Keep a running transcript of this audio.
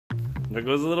There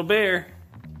goes a little bear.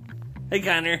 Hey,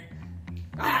 Connor.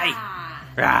 Hi.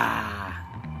 Rah.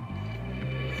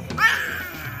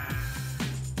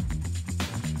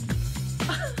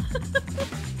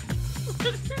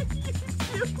 What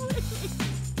are you doing?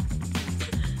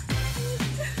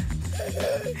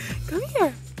 Come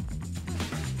here.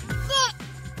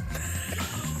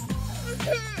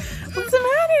 What's the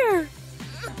matter?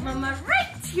 Mama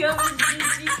right here with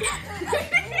Gigi.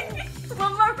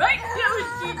 Mama right here with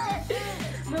Gigi.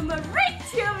 Mama right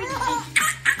here with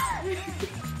Gigi.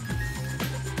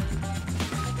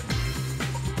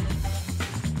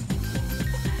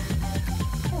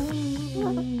 Oh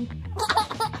my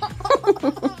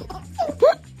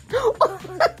gosh.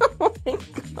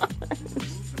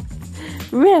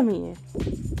 Remy.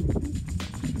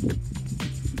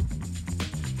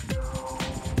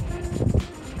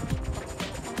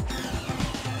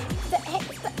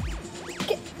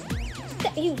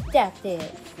 You stopped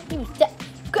it. You stopped.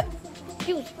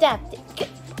 You stopped it.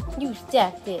 You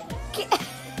stopped it.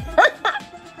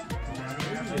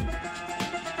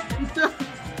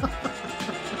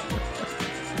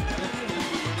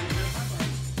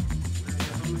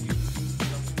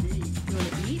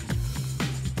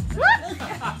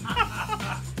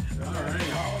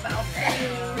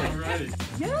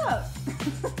 Yeah.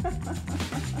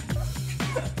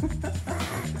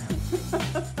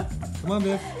 Come on,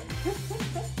 Biff.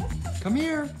 Come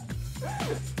here.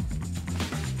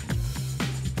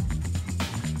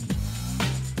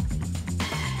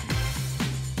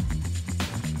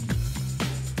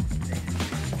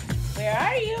 Where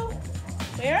are you?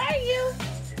 Where are you?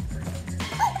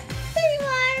 There you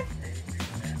are.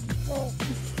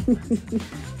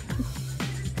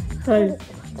 Hi.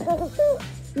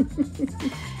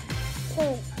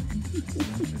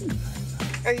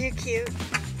 Are you cute?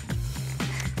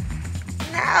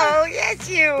 No, yes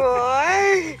you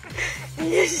are.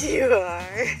 Yes you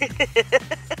are.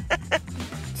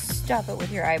 Stop it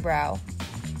with your eyebrow.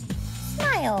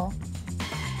 Smile.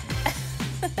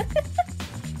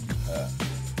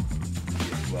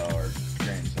 Well, our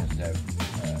grandsons have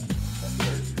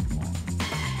surgery tomorrow.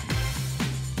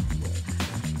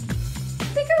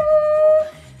 Peekaboo!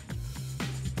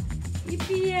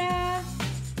 Ipia!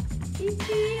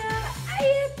 Ipia!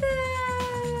 Ayata!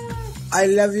 I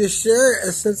love your shirt.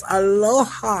 It says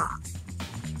aloha.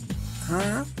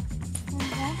 Huh?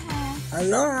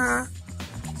 Aloha.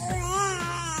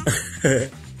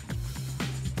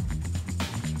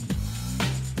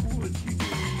 What'd you do?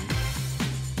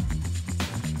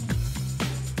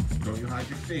 Don't you hide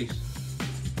your face.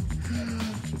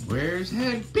 Where's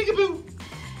Henry? Peekaboo!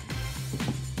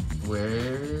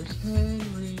 Where's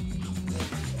Henry?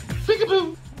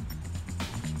 Peekaboo!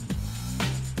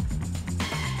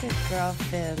 Good girl,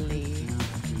 Philly.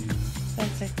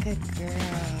 That's a good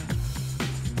girl.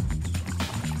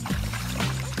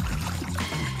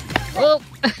 Oh!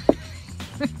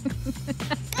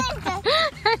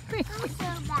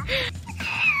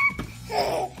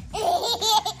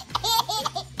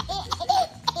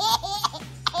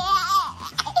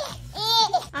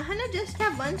 Ahana, just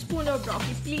have 1 spoon of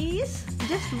broccoli, please.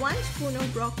 Just 1 spoon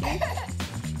of broccoli.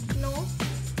 No?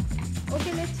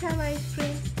 Okay, let's have ice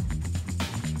cream.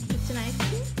 It's an ice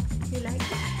cream? You like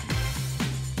it?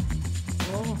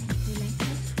 Oh, you like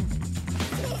ice cream?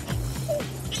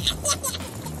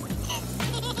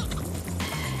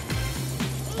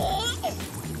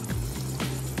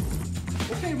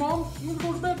 Okay, Mom. I'm gonna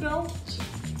go to bed now.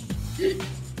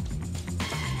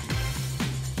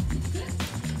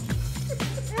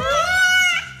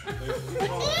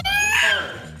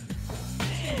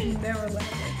 Never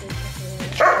laughed like this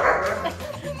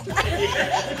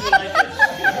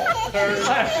Her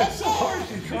laugh is so hard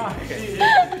she's crying.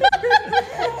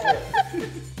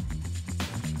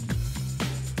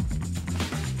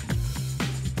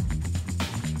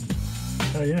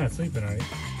 Oh, you're not sleeping, are you?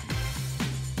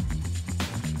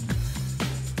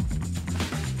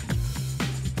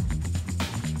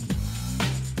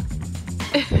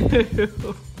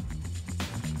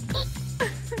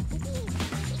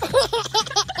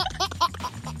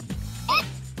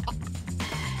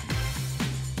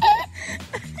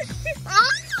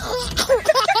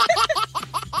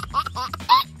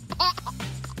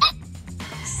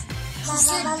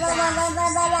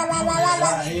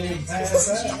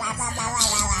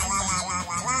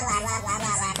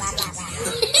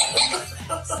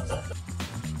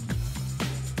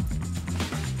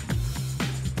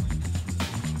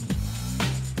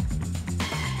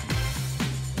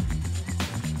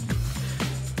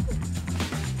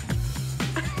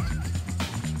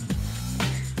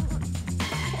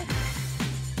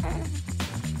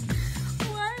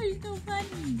 Why are you so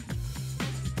funny?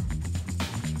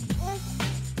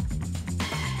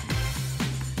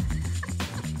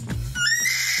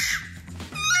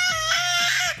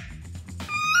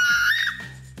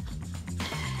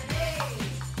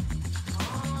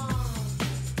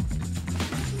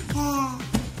 Not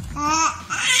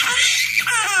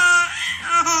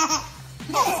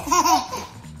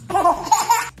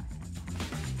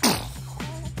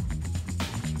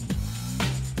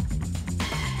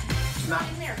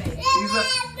in there, baby.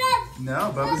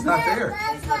 No, Bubba's not there.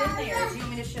 He's not in there. Do you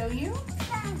want me to show you?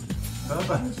 Bubba.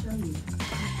 Let me show you.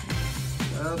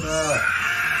 Bubba.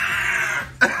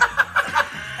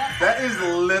 That is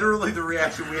literally the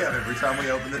reaction we have every time we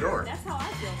open the door. That's how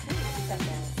I feel too.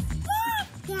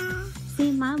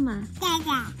 Say mama.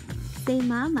 Say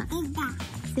mama.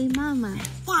 Say mama.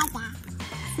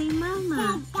 Say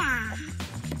mama.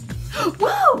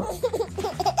 Whoa!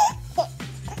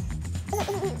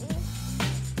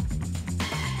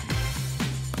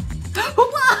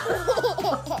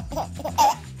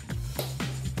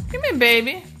 Come here,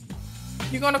 baby.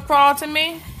 You gonna crawl to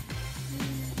me?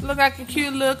 Look like a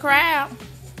cute little crab.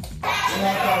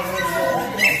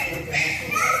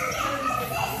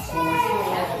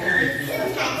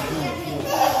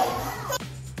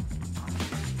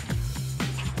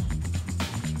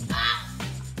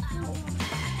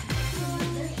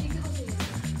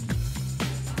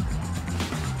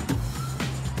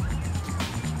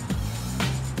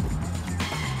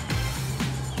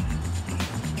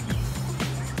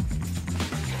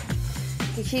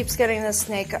 He keeps getting the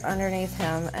snake underneath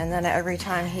him, and then every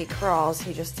time he crawls,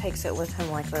 he just takes it with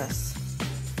him like this.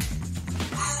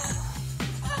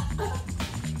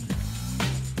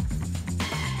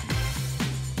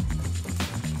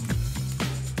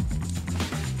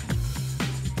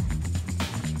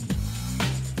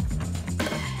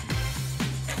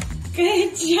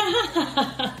 Good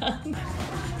job.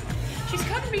 She's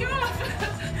cutting me off.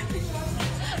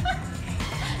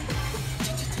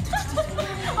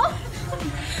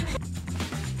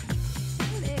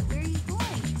 Where are you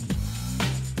going?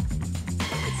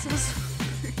 It's so sorry.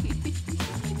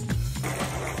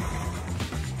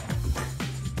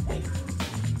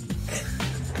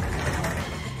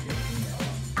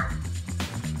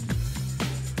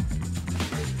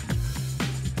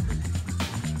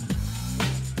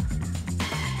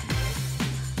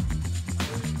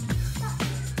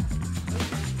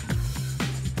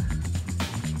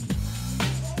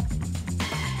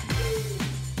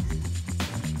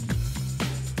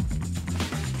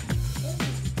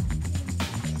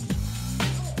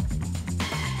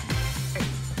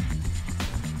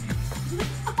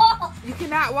 You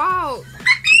cannot walk.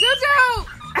 Jojo!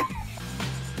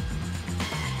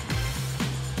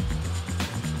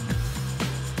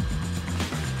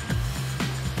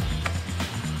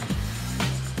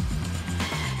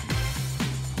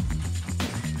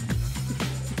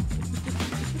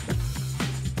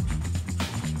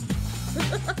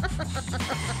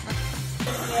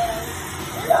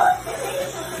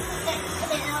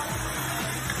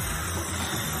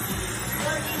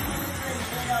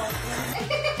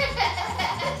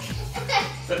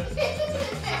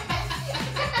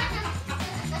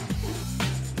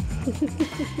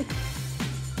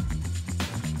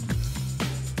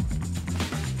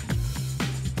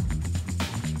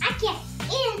 I can't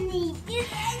do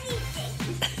anything.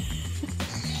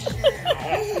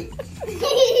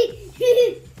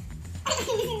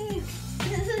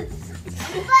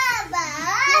 Baba.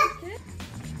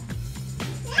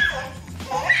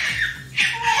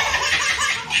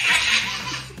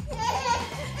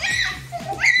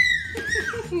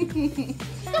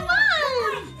 Come on.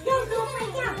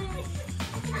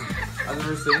 I've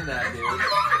never seen that, dude.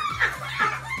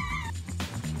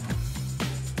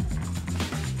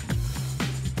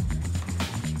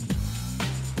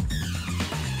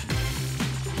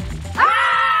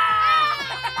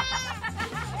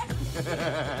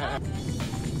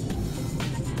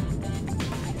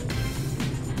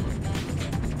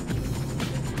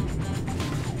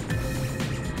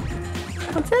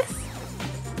 What's this?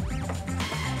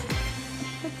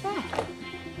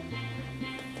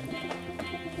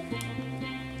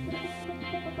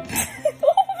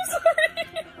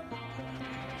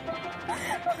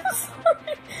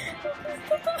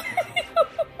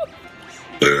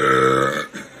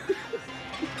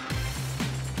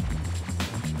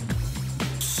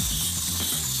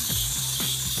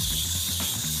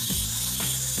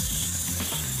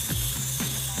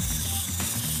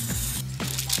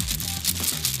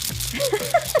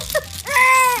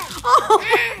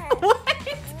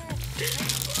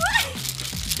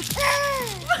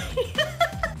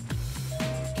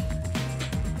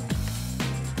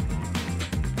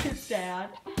 Dad.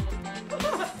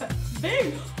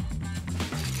 Big.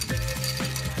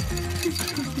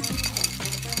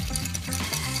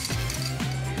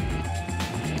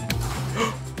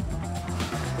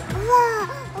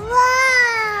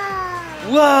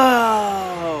 Whoa!